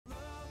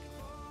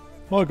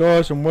Hi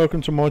guys, and welcome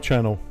to my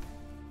channel.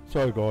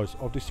 So guys,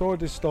 I've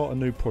decided to start a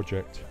new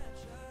project.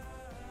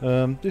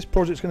 This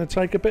project's going to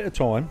take a bit of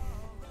time.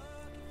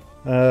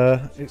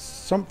 It's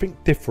something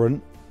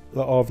different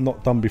that I've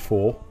not done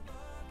before.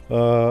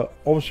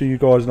 Obviously you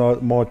guys know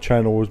my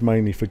channel was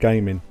mainly for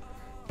gaming,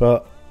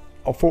 but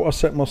I thought I'd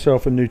set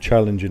myself a new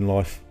challenge in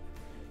life.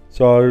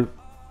 So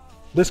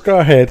let's go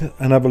ahead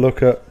and have a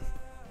look at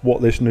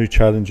what this new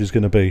challenge is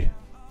going to be.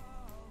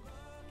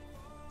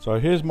 So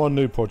here's my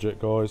new project,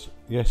 guys.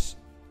 Yes,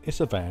 it's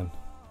a van,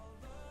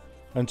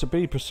 and to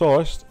be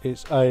precise,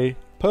 it's a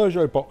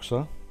Peugeot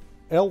Boxer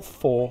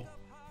L4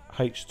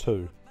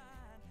 H2,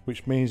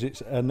 which means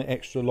it's an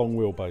extra long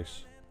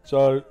wheelbase.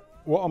 So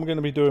what I'm going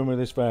to be doing with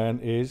this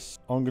van is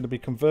I'm going to be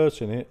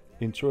converting it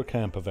into a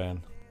camper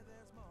van.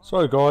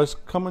 So guys,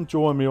 come and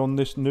join me on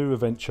this new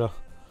adventure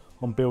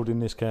on building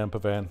this camper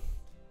van.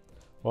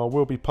 I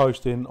will be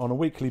posting on a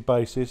weekly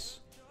basis,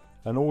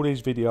 and all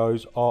these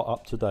videos are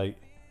up to date.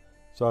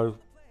 So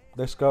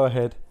let's go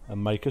ahead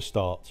and make a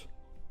start.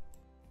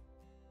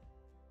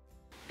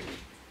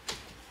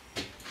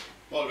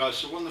 Right guys,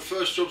 so one of the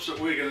first jobs that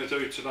we're going to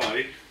do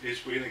today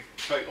is we're going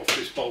to take off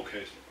this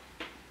bulkhead.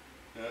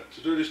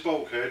 To do this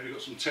bulkhead, we've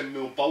got some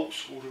 10mm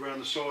bolts all around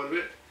the side of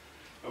it,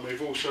 and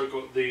we've also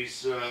got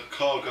these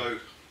cargo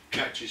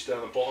catches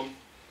down the bottom,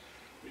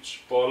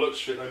 which by the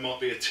looks of it they might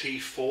be a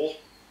T4.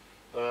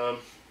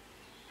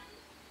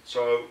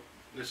 So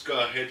let's go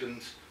ahead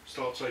and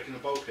start taking the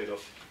bulkhead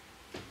off.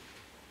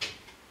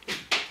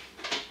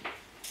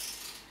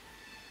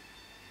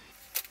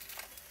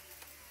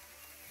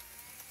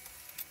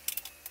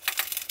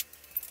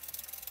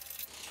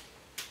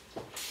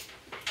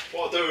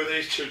 What I'll do with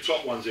these two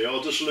top ones here,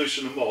 I'll just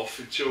loosen them off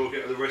until I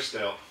get the rest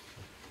out,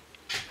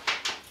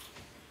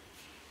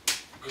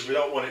 because we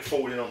don't want it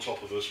falling on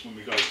top of us when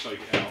we go to take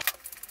it out.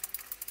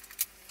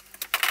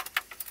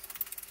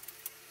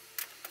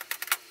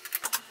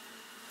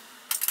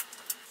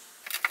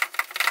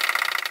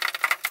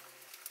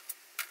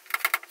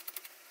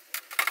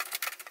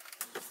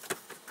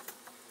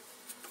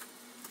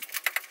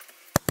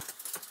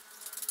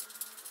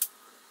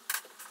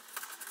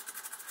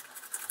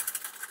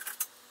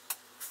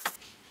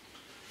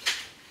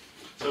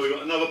 So we've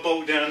got another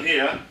bolt down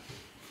here at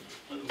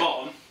the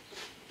bottom.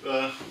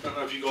 I don't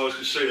know if you guys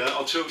can see that.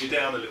 I'll tilt you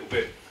down a little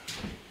bit.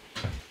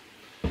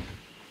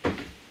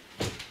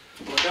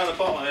 Well, down the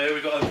bottom here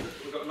we've got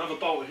another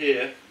bolt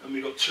here, and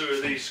we've got two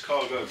of these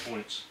cargo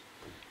points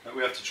that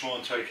we have to try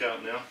and take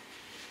out now.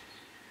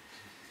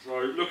 So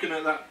looking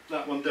at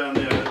that one down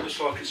there, it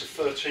looks like it's a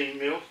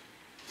 13mm.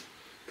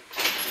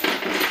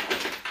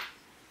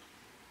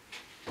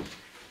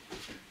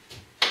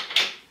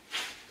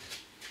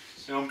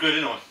 See, I'm good,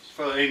 ain't I?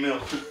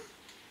 13mm.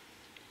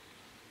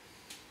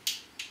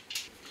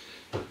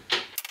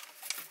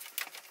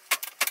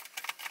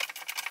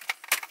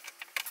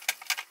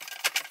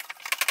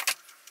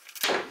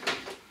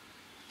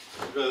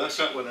 Okay, that's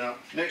that one out.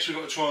 Next we've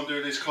got to try and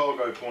do these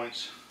cargo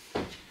points.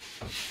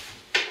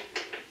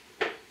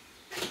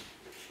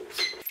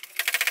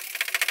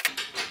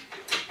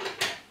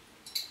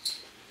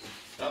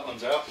 That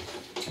one's out.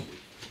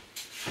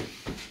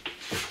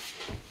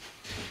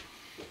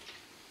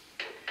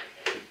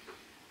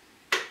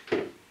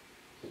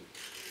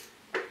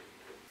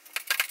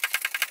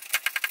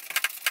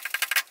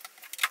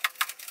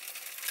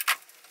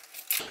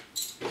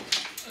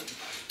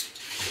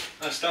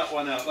 That's that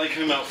one out. They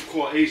came out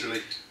quite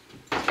easily.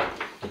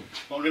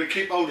 I'm going to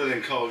keep hold of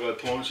them cargo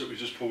points that we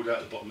just pulled out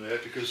the bottom there,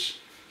 because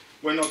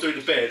when I do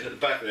the bed at the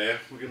back there,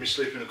 we're going to be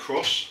sleeping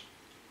across,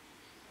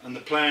 and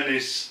the plan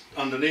is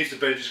underneath the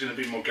bed is going to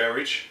be my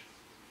garage.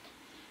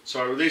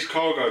 So with these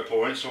cargo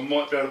points, I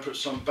might be able to put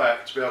some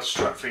back to be able to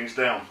strap things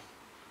down.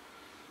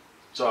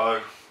 So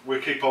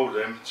we'll keep hold of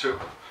them until,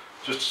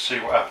 just to see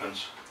what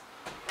happens.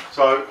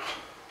 So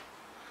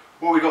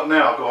what we got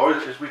now,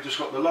 guys, is we've just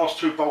got the last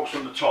two bolts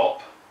on the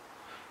top,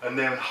 and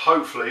then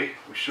hopefully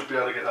we should be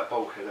able to get that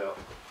bulkhead out.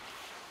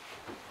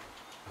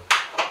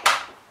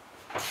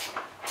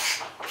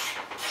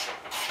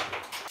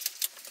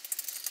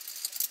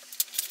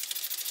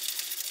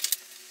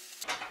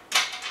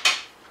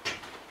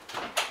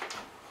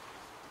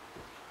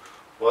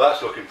 Well,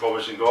 that's looking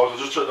promising, guys. I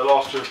just took the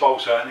last two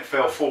bolts out and it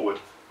fell forward.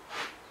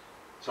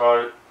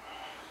 So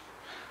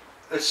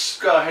let's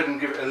go ahead and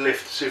give it a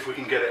lift to see if we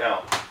can get it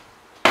out.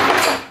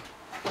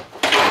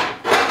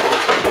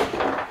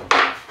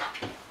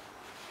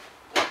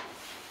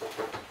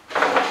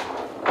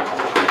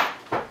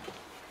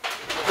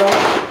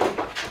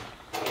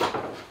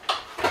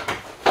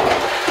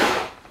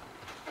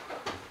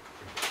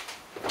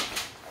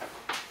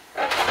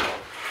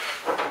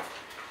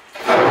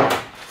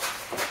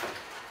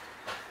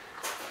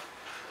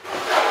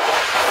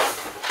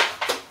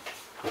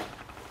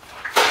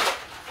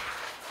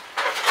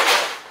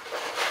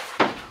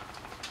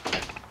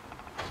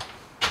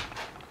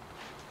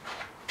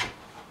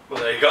 Well,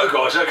 there you go,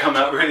 guys. That come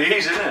out really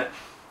easy, didn't it?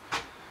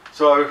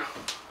 So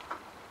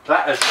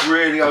that has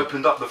really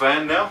opened up the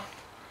van now.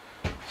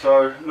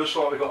 So it looks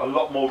like we've got a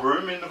lot more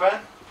room in the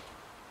van.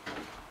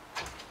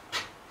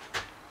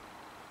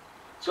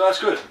 So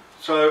that's good.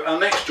 So our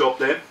next job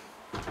then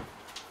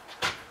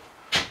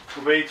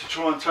will be to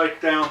try and take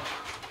down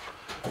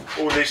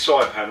all these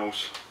side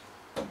panels,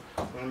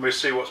 and we'll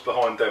see what's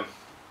behind them.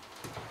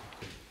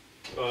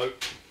 So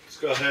let's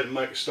go ahead and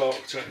make a start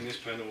of taking this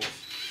panel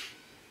off.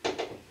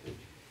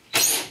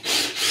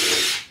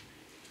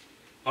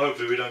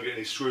 Hopefully we don't get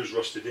any screws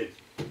rusted in.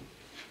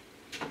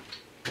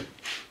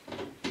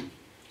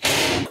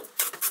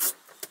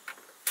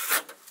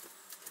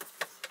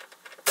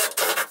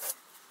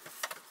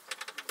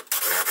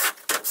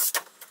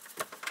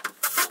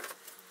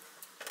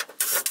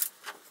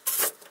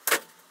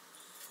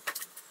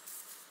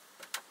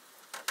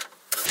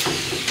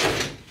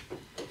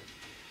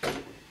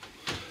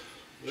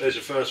 There's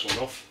the first one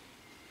off.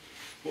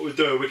 What we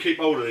do, we keep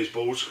hold of these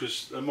balls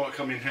because they might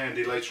come in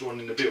handy later on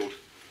in the build.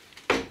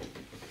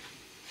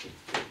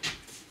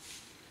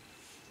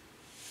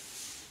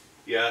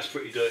 Yeah, it's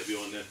pretty dirty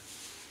behind there.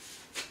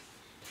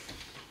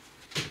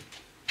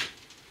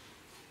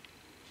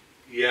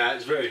 Yeah,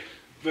 it's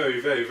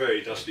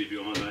very dusty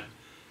behind there.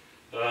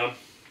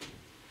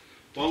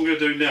 What I'm going to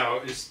do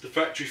now is the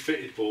factory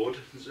fitted board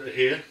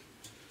here.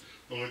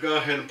 I'm going to go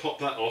ahead and pop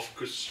that off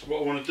because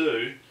what I want to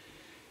do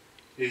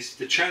is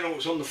the channel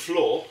that's on the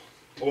floor,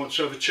 I want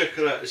to have a check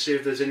of that to see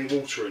if there's any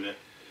water in it.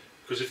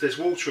 Because if there's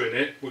water in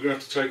it, we're going to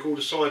have to take all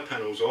the side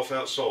panels off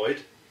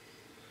outside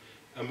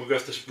and we're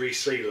going to have to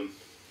reseal them.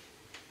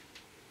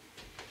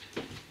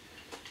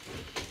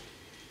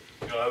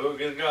 We're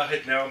going to go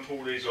ahead now and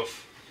pull these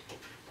off.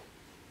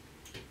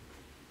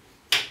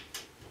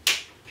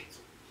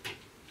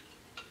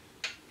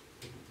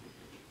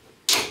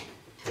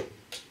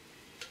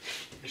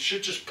 It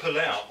should just pull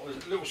out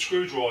with a little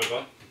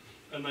screwdriver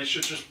and they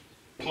should just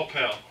pop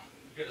out.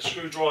 Get a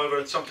screwdriver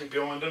and something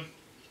behind them.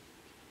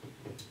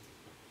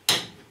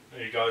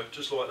 There you go,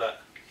 just like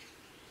that.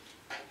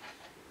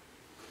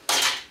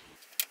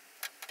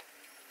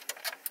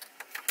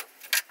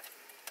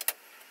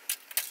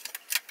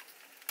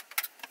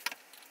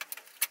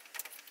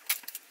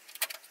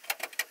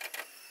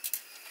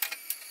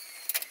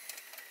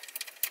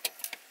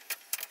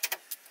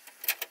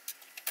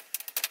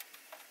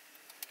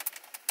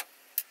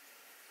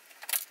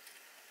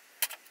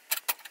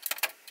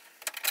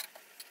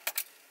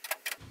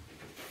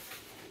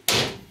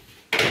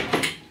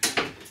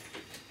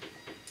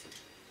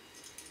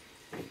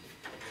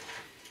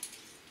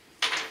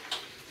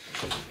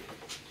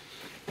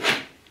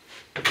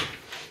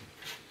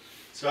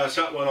 So that's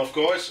that one off,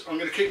 guys. I'm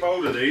going to keep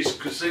hold of these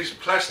because these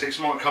plastics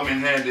might come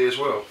in handy as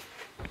well.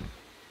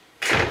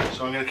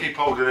 So I'm going to keep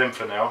hold of them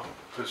for now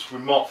because we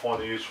might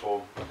find a use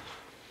for them.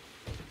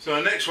 So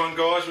the next one,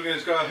 guys, we're going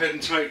to go ahead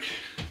and take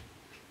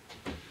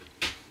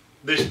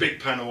this big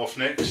panel off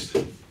next.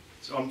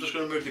 So I'm just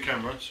going to move the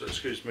camera, so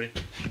excuse me.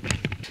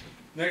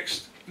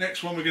 Next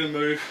one we're going to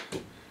move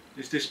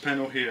is this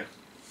panel here.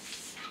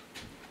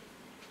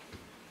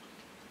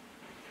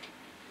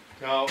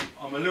 Now,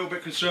 I'm a little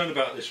bit concerned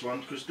about this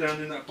one because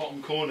down in that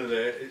bottom corner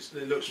there, it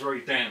looks very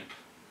damp.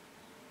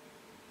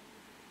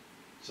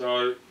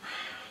 So,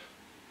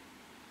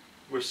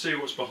 we'll see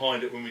what's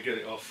behind it when we get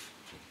it off.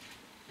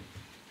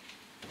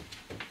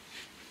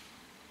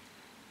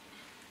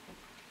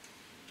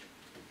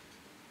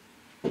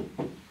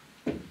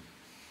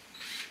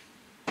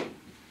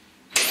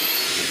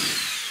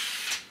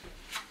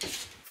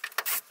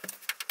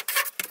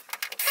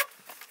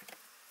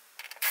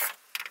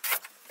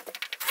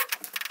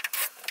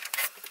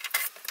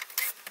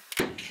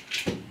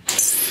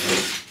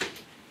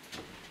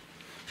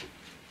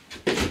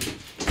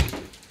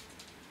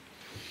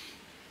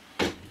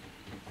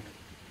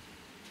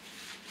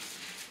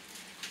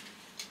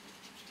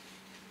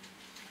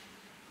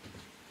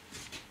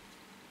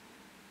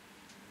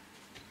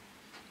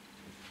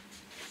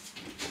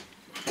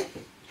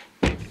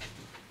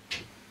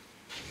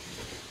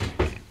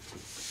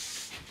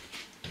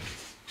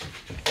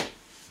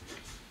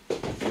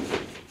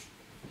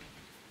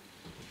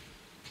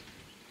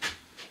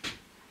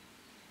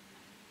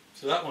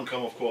 So that one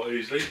come off quite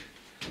easily.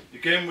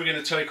 Again, we're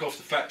going to take off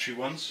the factory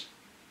ones.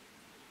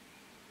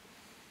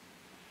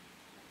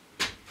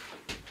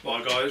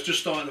 Right guys, it's just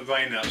starting to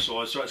rain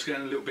outside, so it's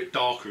getting a little bit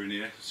darker in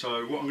here.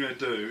 So what I'm going to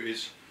do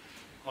is,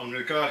 I'm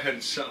going to go ahead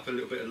and set up a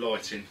little bit of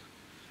lighting.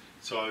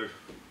 So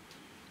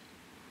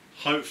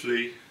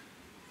hopefully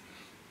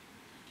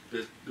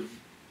the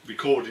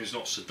recording is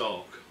not so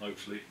dark,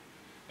 hopefully.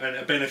 And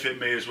it'll benefit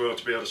me as well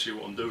to be able to see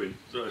what I'm doing.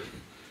 So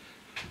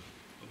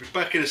I'll be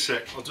back in a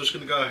sec. I'm just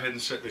going to go ahead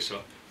and set this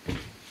up.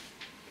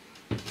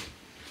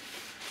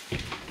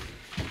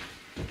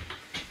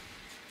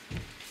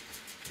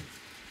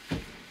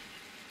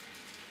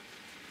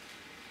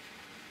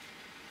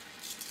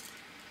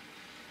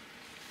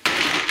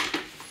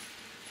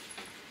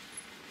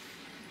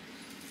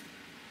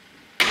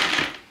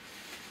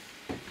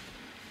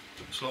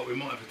 Looks like we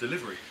might have a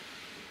delivery.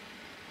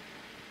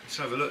 Let's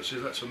have a look, see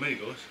if that's for me,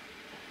 guys.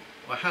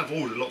 I have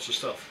ordered lots of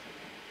stuff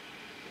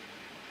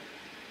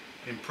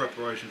in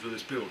preparation for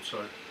this build, so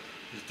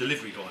there's a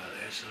delivery guy out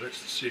there, so let's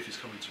see if he's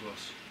coming to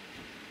us.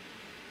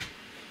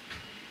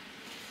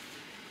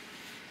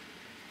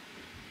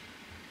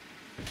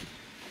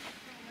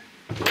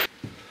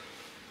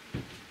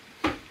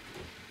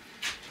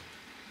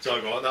 So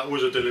right, that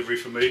was a delivery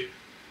for me.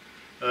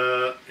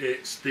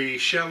 It's the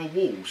shower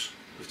walls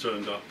have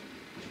turned up.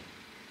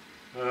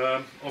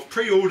 I've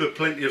pre-ordered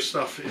plenty of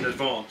stuff in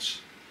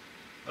advance.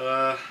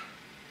 Now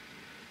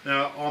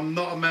I'm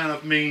not a man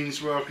of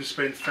means where I can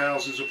spend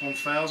thousands upon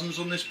thousands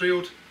on this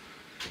build.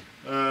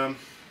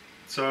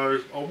 So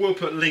I will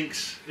put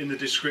links in the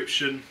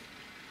description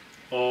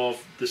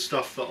of the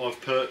stuff that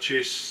I've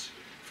purchased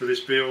for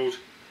this build.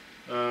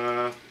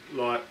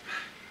 Like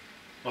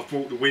I've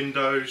bought the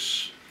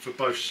windows for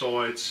both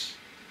sides.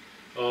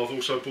 I've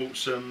also bought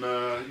some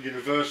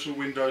universal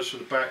windows for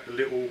the back, the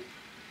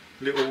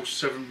little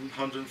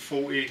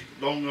 740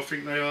 long, I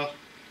think they are.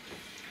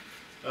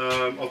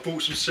 I've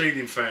bought some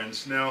ceiling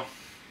fans. Now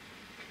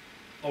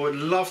I would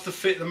love to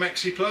fit the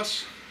Maxi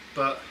Plus,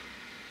 but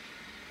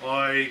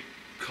I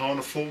can't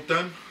afford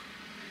them.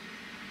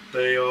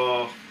 They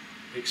are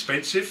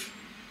expensive.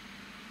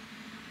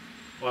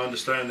 I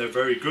understand they're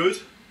very good,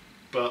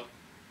 but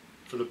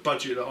for the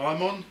budget that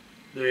I'm on,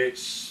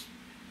 it's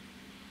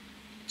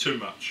too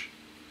much.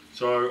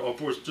 So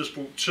I just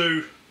bought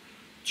two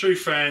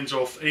fans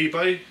off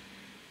eBay,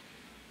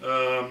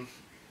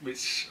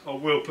 which I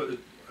will put,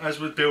 as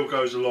the build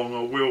goes along,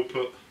 I will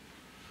put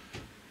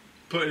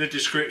in the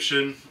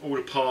description all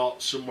the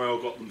parts and where I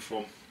got them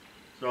from.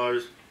 So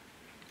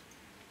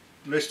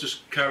let's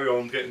just carry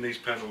on getting these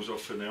panels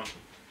off for now,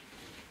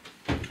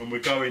 and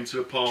we'll go into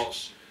the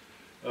parts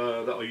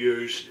that I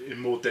use in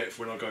more depth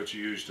when I go to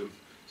use them.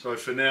 So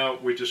for now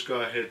we just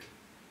go ahead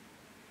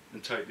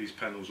and take these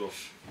panels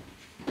off.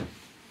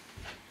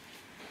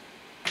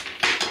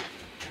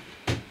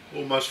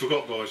 Almost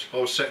forgot, guys, I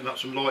was setting up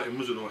some lighting,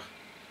 wasn't I?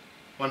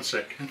 One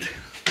second.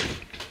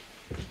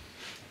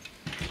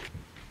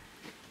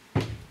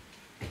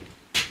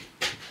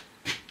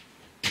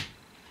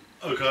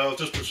 Okay, I'll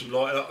just put some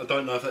light up. I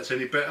don't know if that's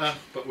any better,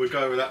 but we'll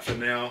go with that for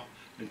now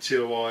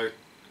until I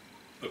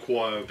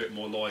acquire a bit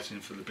more lighting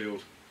for the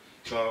build.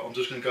 So I'm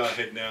just going to go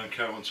ahead now and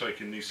carry on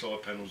taking these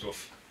side panels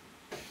off.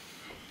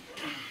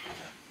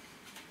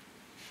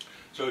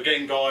 So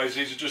again, guys,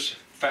 these are just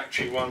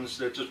factory ones.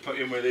 They're just put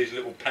in with these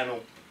little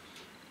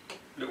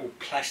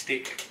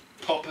plastic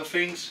popper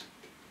things.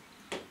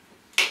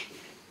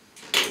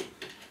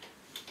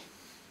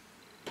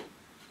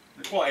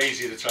 They're quite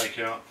easy to take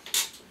out.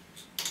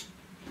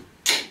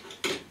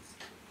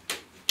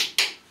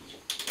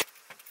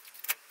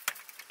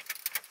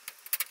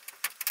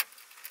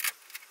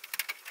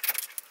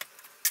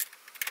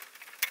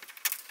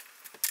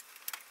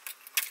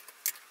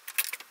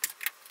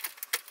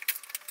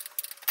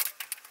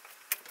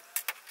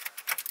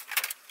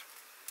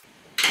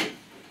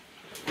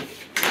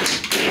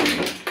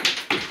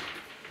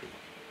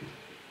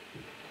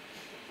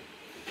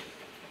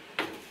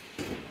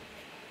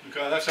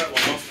 Okay, that's that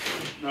one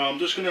off. Now I'm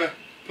just going to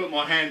put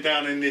my hand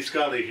down in this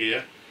gully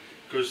here,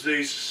 because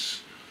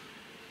these,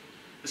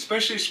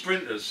 especially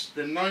sprinters,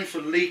 they're known for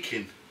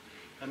leaking,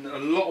 and a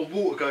lot of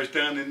water goes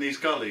down in these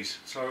gullies.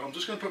 So I'm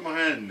just going to put my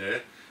hand in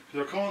there,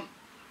 because I can't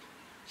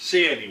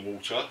see any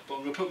water, but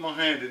I'm going to put my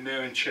hand in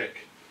there and check.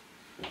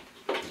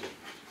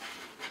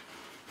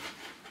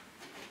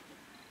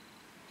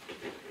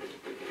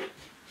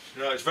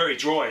 You know, it's very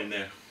dry in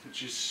there,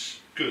 which is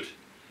good.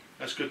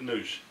 That's good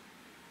news.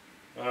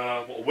 What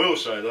I will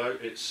say though,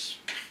 it's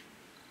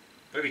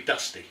very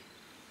dusty.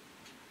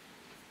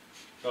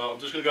 So I'm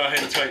just going to go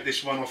ahead and take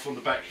this one off on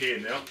the back here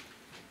now.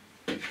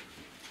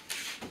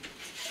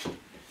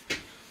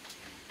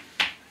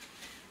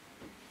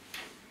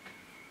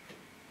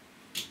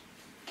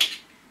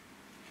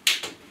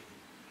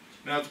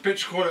 Now the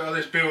picture quality of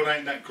this build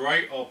ain't that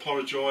great, I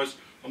apologise.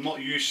 I'm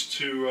not used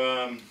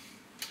to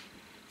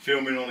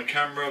filming on a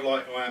camera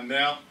like I am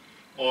now.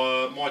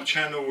 My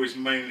channel is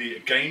mainly a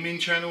gaming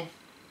channel,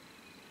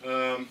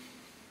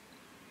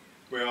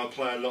 where I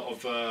play a lot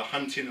of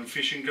hunting and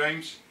fishing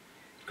games,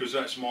 because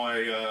that's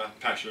my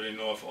passion in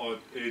life.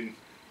 In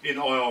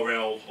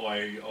IRL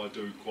I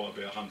do quite a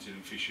bit of hunting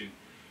and fishing,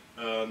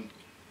 and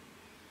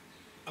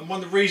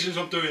one of the reasons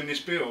I'm doing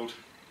this build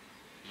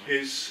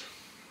is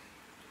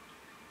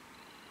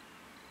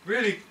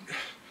really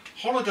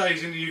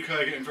holidays in the UK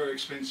are getting very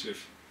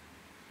expensive.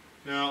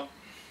 Now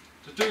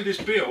to do this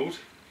build,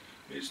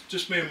 it's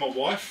just me and my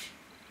wife.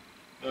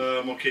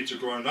 My kids are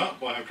grown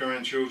up, I have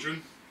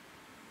grandchildren.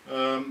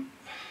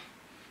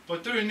 By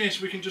doing this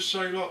we can just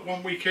say, like,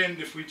 one weekend,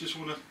 if we just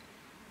want to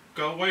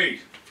go away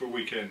for a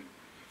weekend,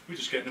 we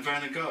just get in the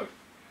van and go.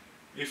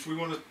 If we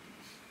want to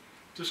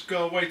just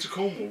go away to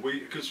Cornwall,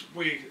 because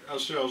we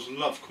ourselves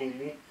love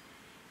Cornwall,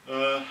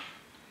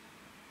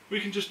 we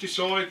can just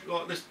decide,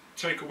 like, let's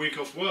take a week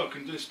off work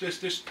and just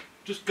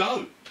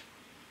go.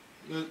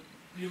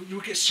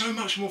 You get so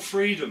much more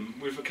freedom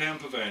with a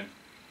camper van.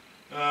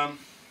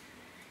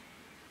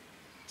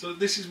 So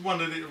this is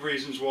one of the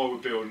reasons why we're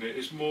building it.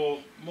 It's more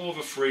of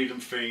a freedom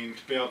thing,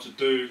 to be able to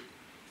do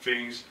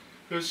things.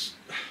 Because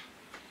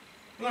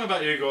I don't know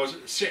about you guys,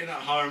 sitting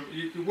at home,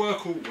 you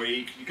work all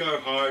week, you go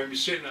home, you're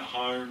sitting at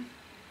home.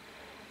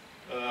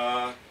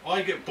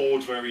 I get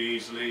bored very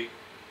easily.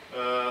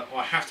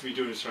 I have to be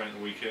doing something at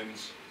the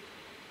weekends.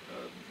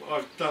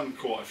 I've done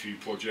quite a few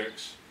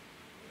projects,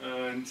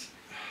 and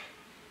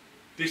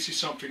this is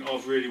something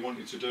I've really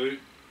wanted to do.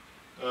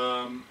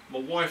 My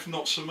wife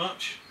not so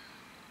much,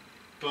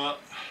 but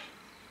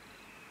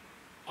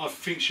I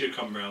think she'll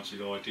come round to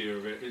the idea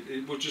of it.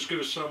 It will just give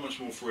us so much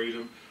more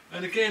freedom.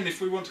 And again,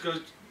 if we want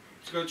to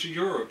go to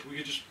Europe, we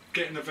could just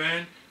get in a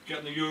van, get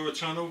in the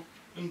Eurotunnel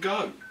and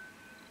go.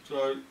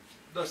 So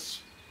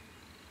that's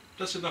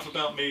enough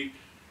about me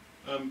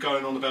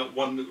going on about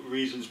one of the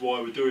reasons why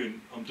I'm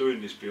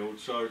doing this build.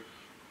 So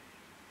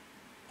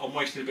I'm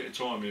wasting a bit of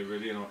time here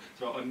really, and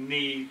so I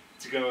need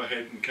to go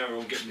ahead and carry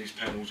on getting these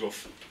panels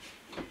off.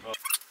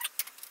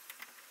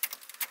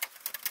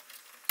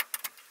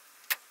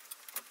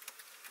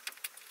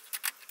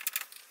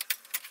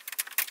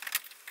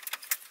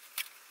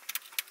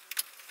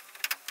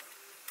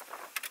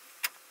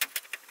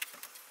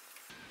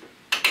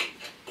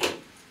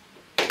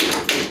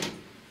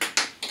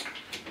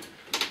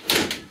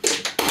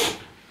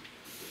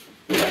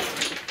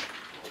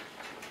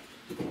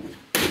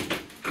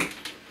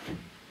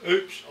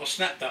 Oops, I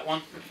snapped that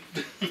one.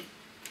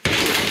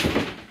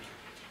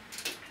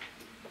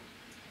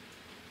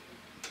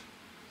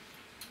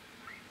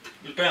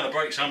 We're bound to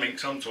break some ink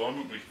sometime,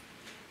 aren't we?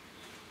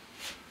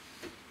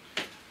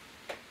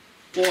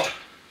 Boy,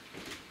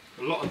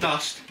 a lot of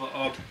dust, but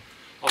I'd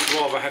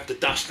rather have the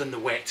dust than the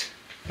wet.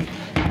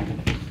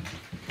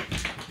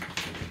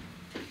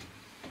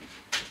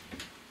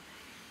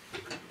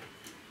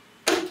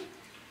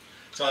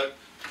 So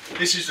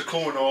this is the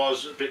corner I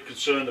was a bit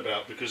concerned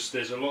about, because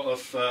there's a lot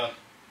of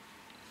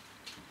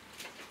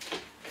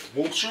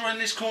water in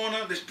this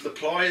corner. The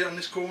ply on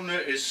this corner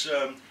is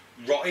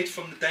rotted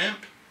from the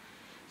damp.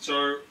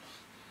 So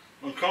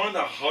I'm kind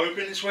of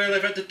hoping it's where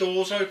they've had the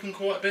doors open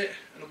quite a bit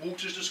and the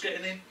water's just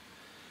getting in,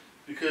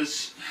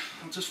 because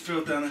I just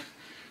feel down there,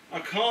 I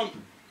can't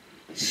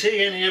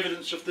see any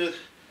evidence of the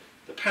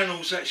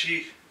panels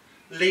actually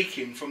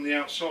leaking from the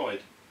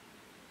outside.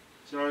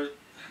 So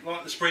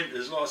like the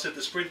Sprinters, like I said,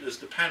 the Sprinters,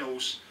 the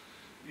panels,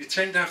 you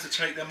tend to have to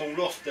take them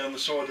all off down the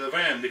side of the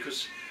van,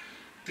 because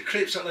the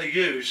clips that they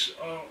use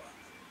are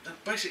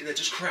basically, they're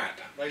just crap.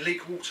 They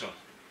leak water.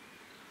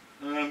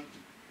 But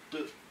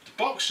the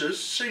boxers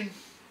seems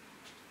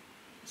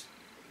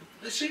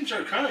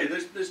okay.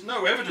 There's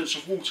no evidence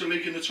of water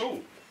leaking at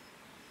all.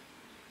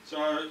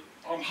 So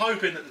I'm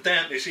hoping that the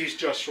dampness is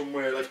just from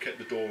where they've kept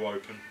the door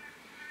open.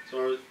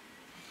 So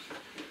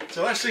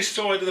that's this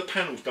side of the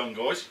panels done,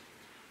 guys.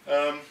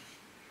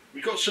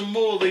 We've got some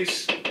more of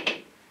these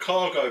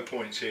cargo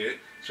points here,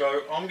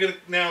 so I'm going to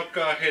now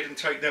go ahead and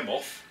take them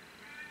off,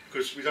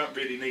 because we don't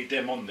really need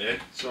them on there.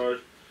 So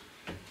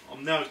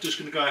I'm now just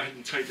going to go ahead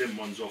and take them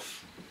ones off.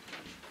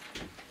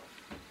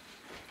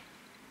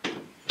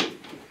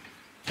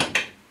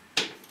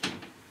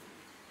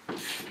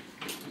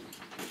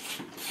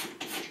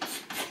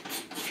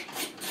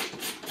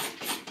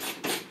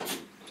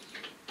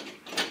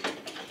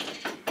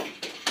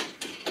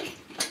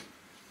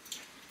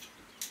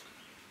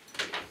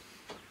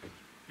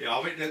 Yeah,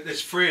 I think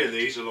there's 3 of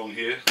these along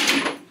here.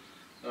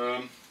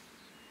 My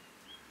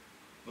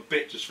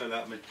bit just fell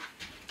out of me.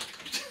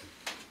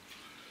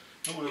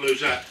 Don't want to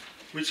lose that.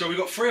 So we've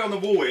got 3 on the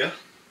wall here,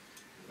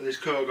 these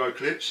cargo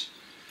clips.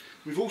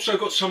 We've also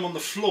got some on the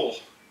floor.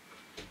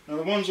 Now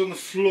the ones on the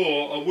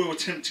floor I will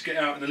attempt to get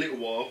out in a little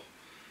while,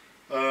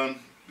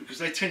 because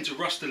they tend to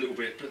rust a little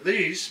bit. But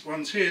these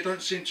ones here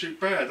don't seem too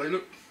bad. They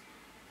look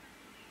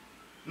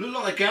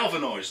like they're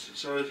galvanised.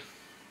 So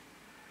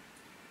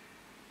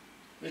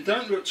they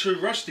don't look too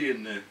rusty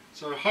in there,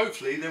 so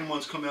hopefully them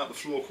ones come out the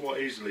floor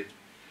quite easily.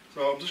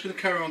 So I'm just going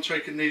to carry on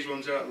taking these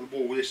ones out of the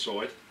wall this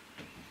side.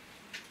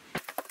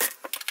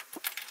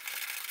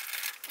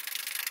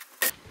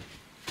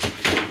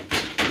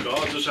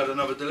 I just had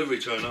another delivery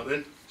turn up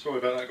then, sorry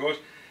about that guys.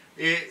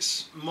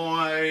 It's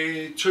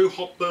my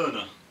 2-hob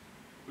burner,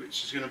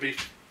 which is going to be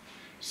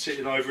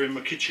sitting over in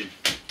my kitchen.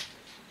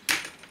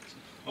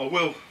 I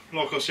will,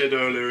 like I said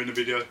earlier in the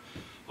video,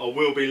 I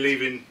will be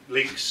leaving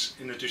links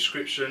in the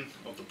description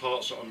of the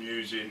parts that I'm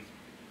using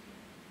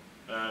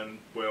and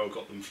where I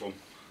got them from.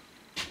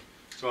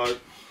 So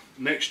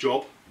next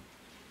job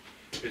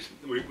is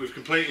we've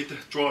completed the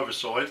driver's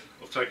side.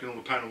 I've taken all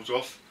the panels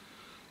off.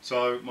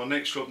 So my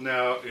next job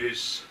now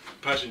is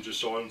passenger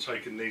side. I'm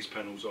taking these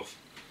panels off.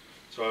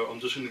 So I'm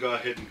just going to go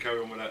ahead and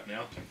carry on with that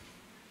now.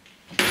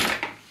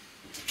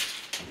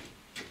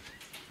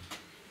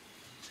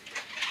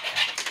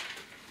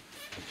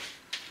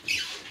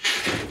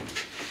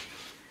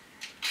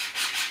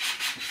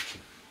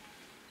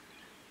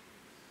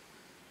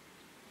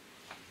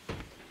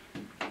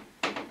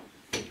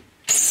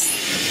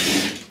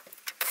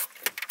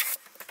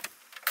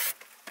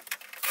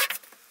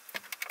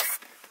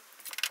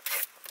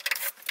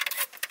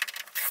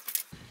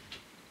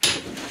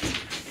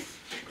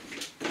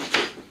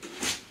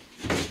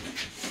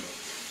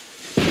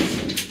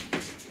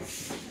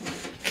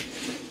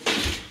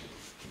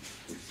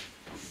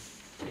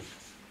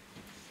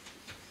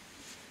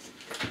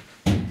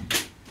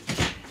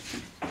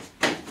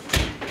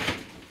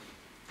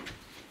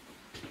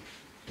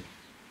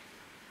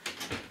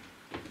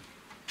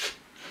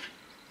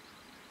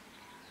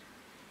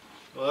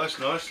 Oh, that's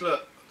nice.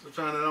 Look, I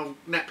found an old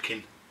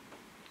napkin.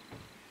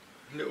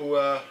 A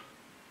little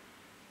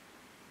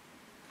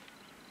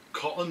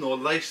cotton or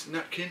lace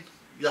napkin.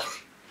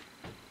 Yuck.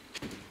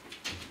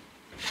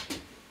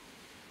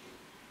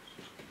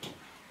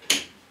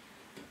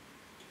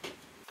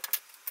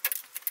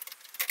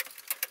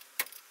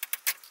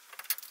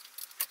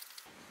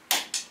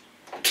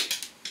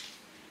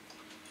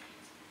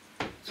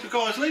 So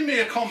guys, leave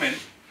me a comment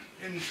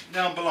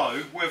down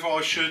below whether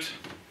I should,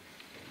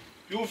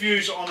 your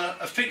views on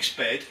a fixed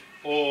bed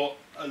or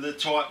the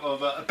type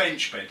of a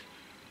bench bed.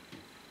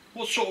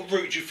 What sort of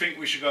route do you think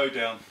we should go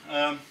down?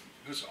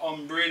 Because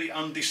I'm really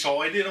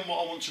undecided on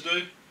what I want to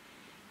do.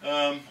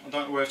 I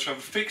don't know whether to have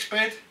a fixed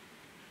bed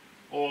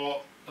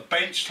or a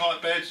bench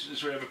type bed.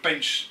 So we have a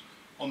bench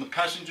on the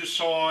passenger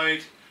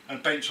side and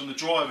a bench on the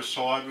driver's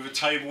side with a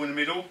table in the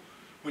middle,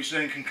 which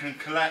then can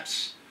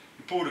collapse.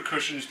 You pull the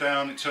cushions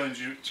down, it turns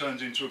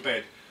into a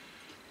bed.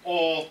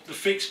 Or the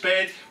fixed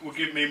bed will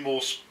give me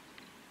more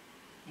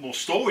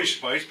storage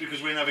space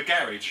because we have a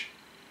garage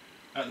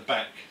at the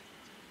back.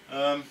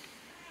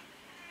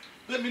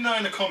 Let me know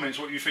in the comments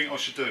what you think I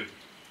should do.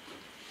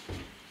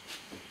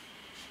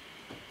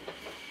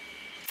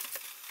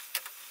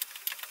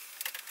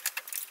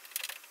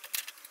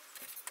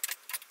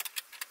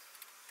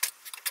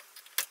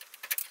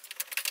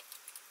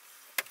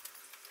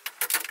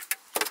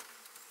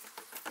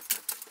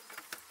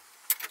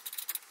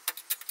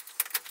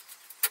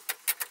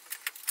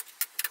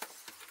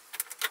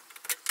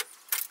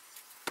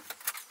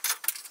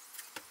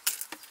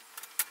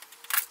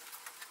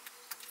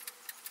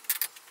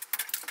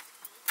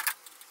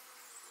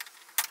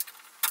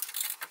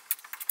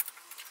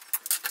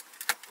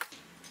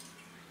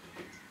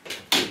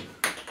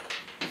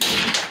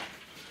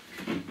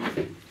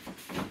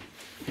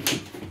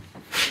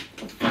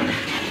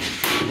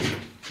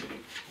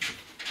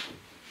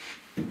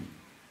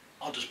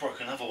 I just broke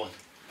another one.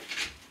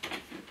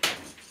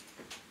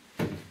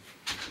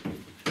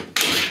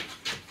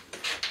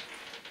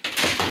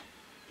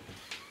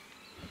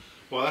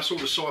 Well, that's all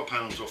the side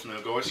panels off now,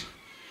 guys.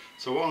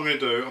 So what I'm going to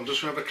do, I'm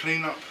just going to have a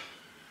clean up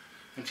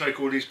and take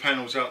all these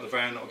panels out of the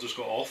van that I just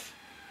got off,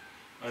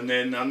 and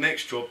then our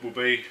next job will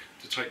be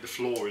to take the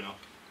flooring up,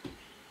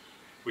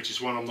 which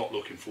is one I'm not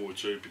looking forward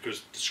to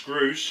because the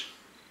screws,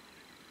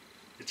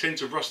 they tend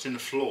to rust in the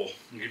floor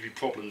and give you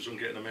problems on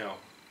getting them out.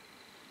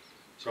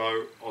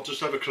 So I'll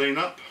just have a clean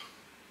up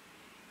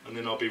and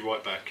then I'll be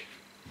right back.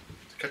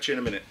 Catch you in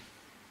a minute.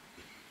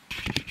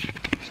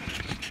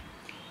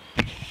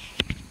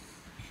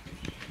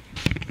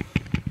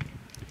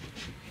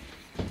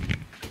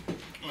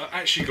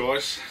 Actually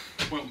guys,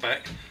 welcome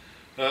back.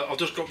 I've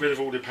just got rid of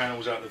all the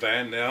panels out of the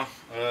van now.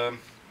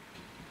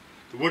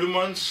 The wooden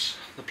ones,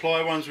 the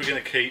ply ones we're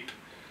going to keep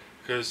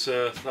because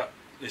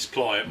this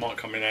ply, it might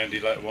come in handy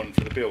later on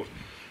for the build.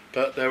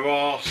 But there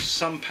are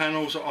some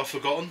panels that I've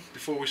forgotten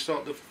before we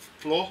start the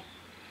floor,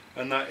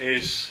 and that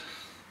is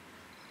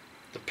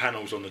the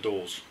panels on the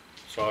doors.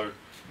 So I'm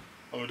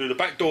going to do the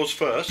back doors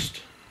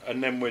first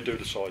and then we'll do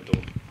the side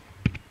door.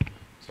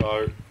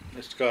 So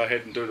let's go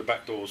ahead and do the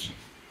back doors.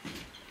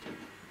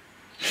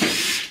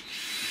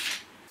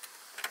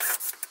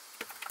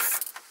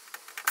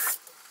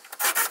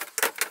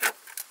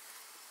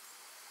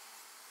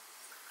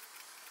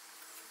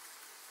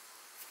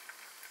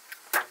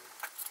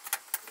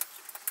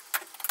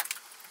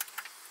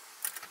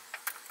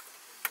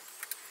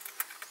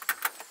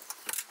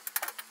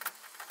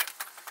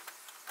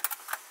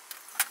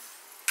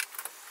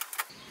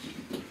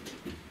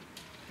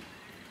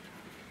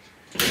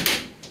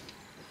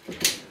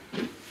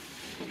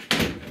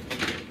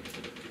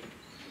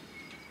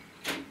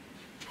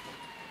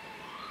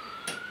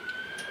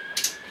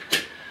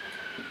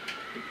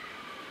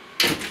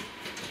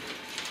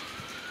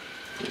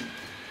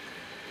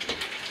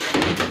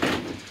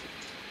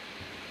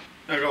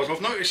 Now guys,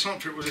 I've noticed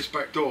something with this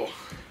back door.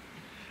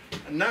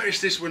 I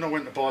noticed this when I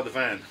went to buy the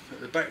van.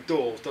 The back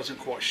door doesn't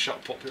quite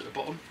shut properly at the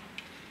bottom.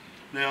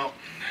 Now,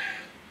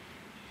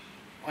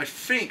 I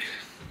think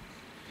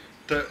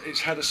that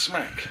it's had a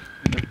smack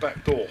in the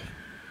back door.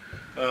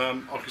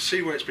 I can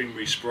see where it's been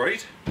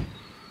resprayed.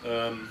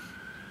 The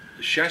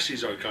chassis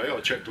is okay,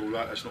 I checked all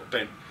that, that's not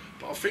bent.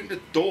 But I think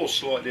the door's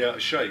slightly out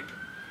of shape.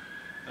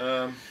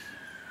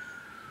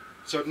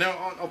 So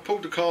now I've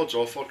pulled the cards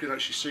off, I can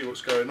actually see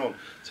what's going on.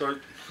 So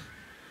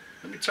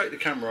let me take the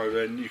camera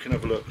over and you can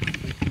have a look.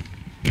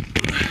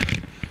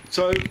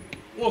 So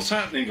what's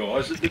happening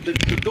guys,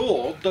 the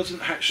door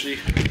doesn't actually,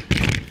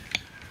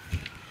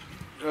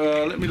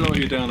 let me lower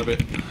you down a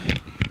bit.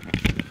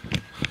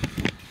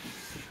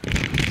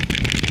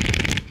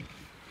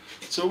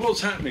 So what's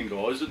happening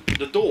guys,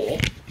 the door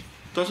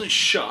doesn't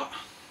shut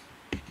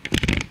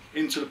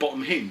into the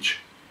bottom hinge.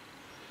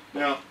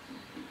 Now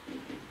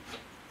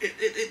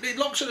it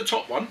locks at the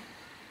top one,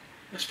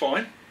 that's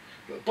fine,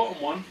 but the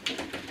bottom one,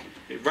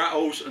 it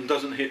rattles and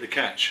doesn't hit the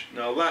catch.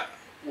 Now that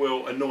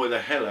will annoy the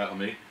hell out of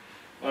me.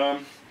 Now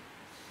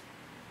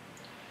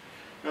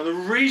the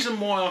reason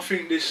why I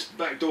think this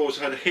back door's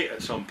had a hit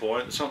at some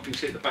point, something's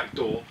hit the back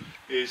door,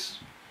 is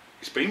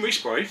It's been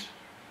resprayed.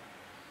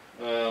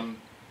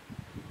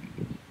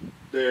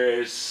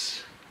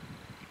 There's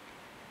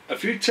a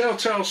few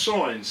telltale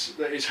signs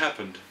that it's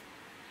happened.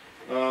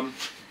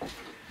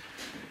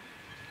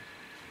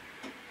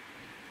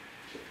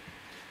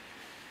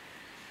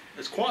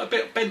 There's quite a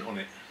bit bent on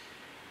it,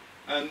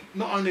 and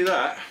not only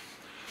that,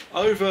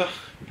 over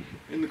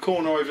in the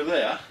corner over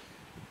there,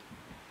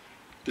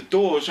 the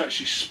door's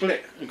actually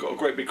split and got a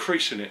great big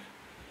crease in it.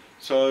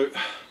 So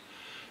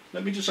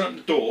let me just open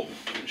the door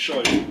and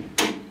show you.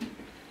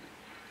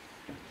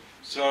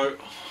 So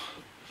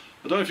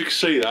I don't know if you can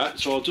see that,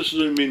 so I'll just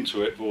zoom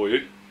into it for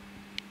you.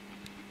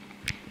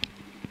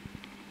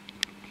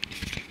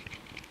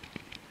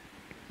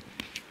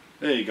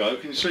 There you go,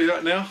 can you see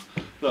that now?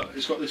 Look,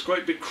 it's got this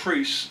great big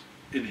crease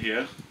in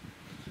here,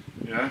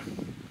 you know,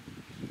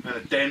 and a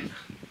dent.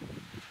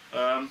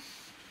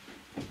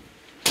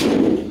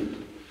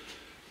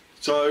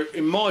 So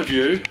in my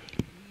view,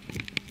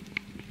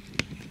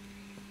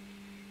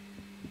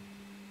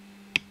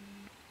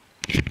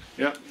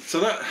 yeah, so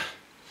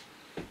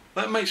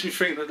that makes me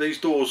think that these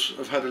doors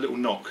have had a little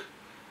knock,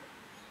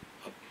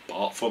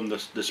 apart from the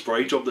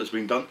spray job that's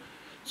been done.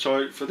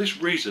 So for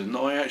this reason,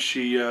 I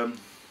actually,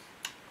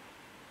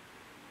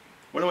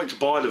 when I went to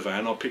buy the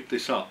van, I picked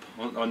this up.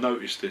 I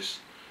noticed this,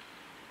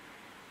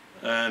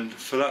 and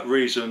for that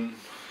reason,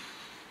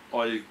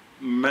 I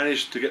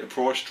managed to get the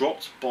price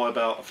dropped by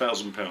about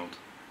 £1,000,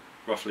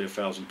 roughly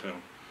 £1,000.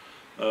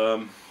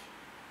 Do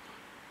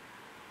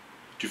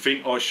you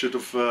think I should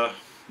have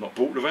not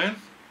bought the van,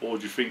 or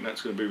do you think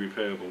that's going to be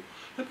repairable?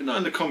 Let me know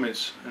in the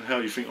comments and how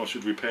you think I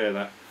should repair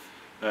that,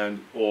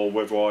 and or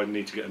whether I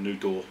need to get a new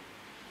door.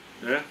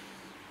 Yeah.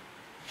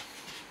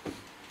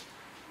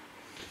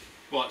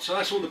 Right, so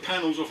that's all the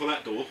panels off of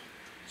that door.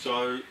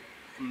 So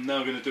I'm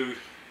now going to do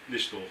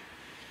this door.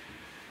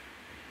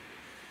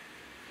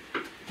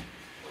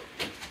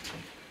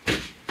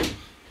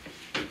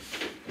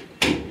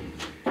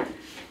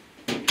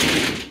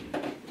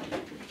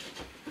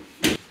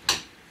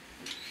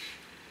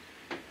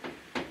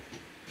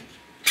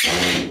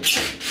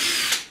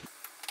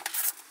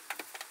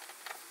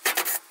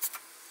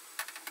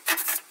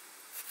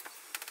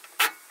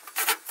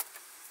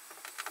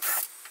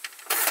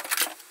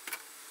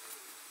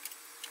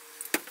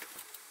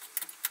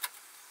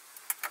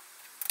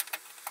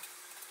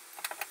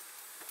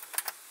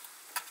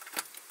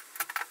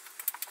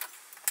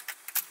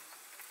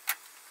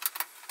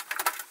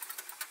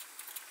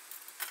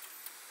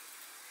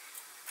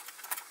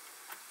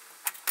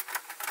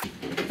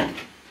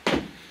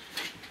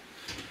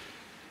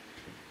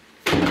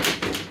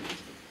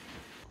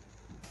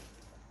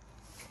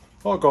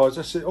 Right guys,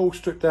 that's it all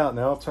stripped out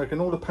now. I've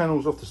taken all the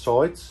panels off the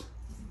sides.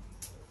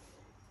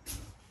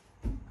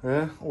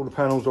 Yeah, all the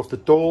panels off the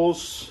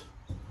doors.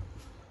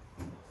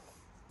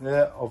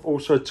 Yeah, I've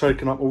also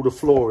taken up all the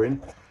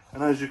flooring.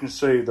 And as you can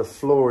see, the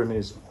flooring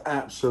is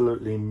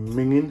absolutely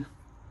minging.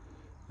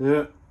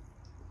 Yeah.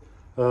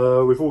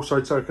 We've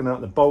also taken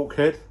out the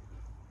bulkhead.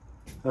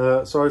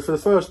 So for the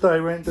first day,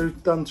 we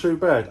ain't done too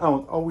bad.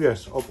 Oh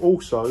yes, I've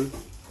also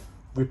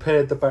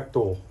repaired the back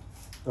door.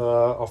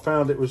 I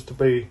found it was to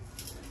be,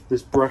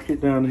 this bracket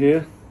down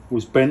here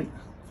was bent,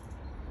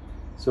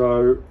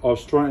 so I've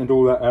straightened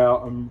all that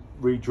out and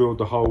re-drilled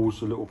the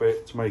holes a little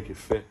bit to make it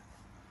fit.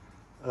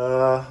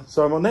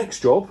 So my next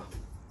job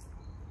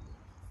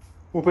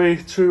will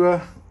be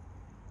to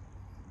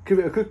give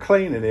it a good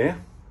clean in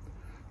here,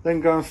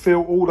 then go and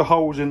fill all the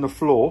holes in the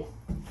floor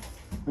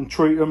and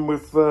treat them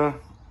with a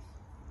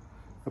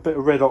bit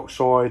of red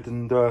oxide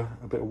and a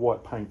bit of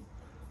white paint.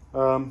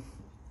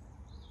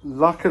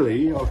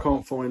 Luckily I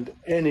can't find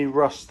any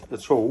rust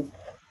at all.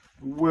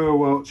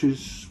 Wheel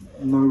arches,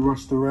 no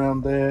rust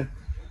around there.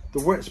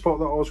 The wet spot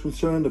that I was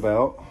concerned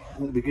about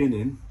at the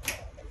beginning,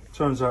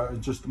 turns out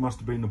it just must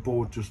have been the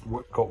board just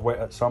got wet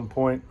at some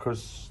point,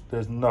 because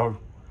there's no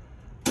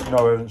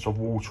evidence of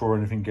water or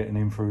anything getting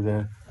in through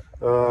there.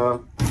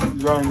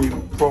 The only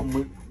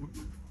problem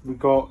we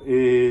got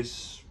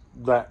is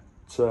that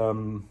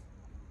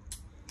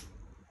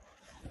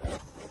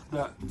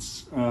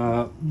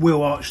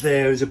wheel arch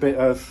there is a bit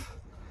of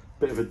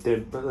a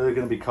dent, but they're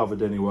going to be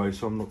covered anyway,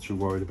 so I'm not too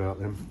worried about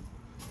them.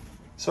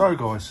 So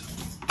guys,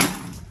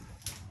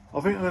 I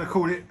think I'm going to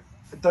call it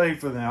a day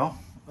for now.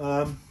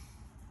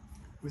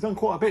 We've done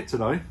quite a bit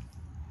today,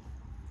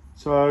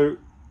 so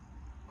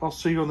I'll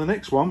see you on the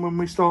next one when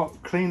we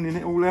start cleaning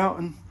it all out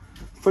and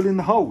filling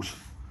the holes.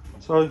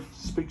 So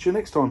speak to you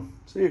next time.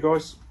 See you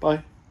guys,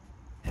 bye.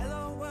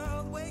 Hello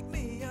world, wake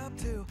me up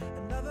to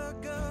another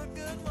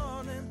good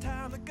morning,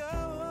 time to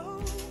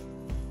go.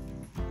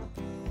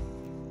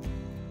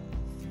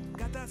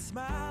 Got that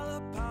smile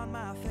upon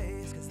my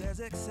face, 'cause there's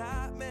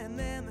excitement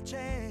in the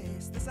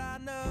chase, this I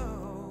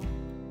know.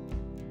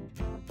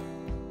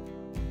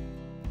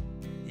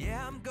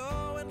 Yeah, I'm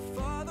going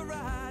for the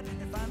ride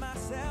and find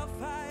myself,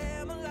 I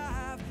am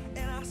alive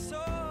and I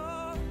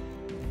soar.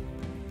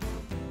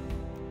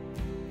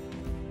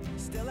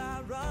 Still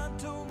I run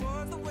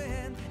towards the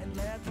wind and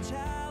let the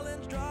child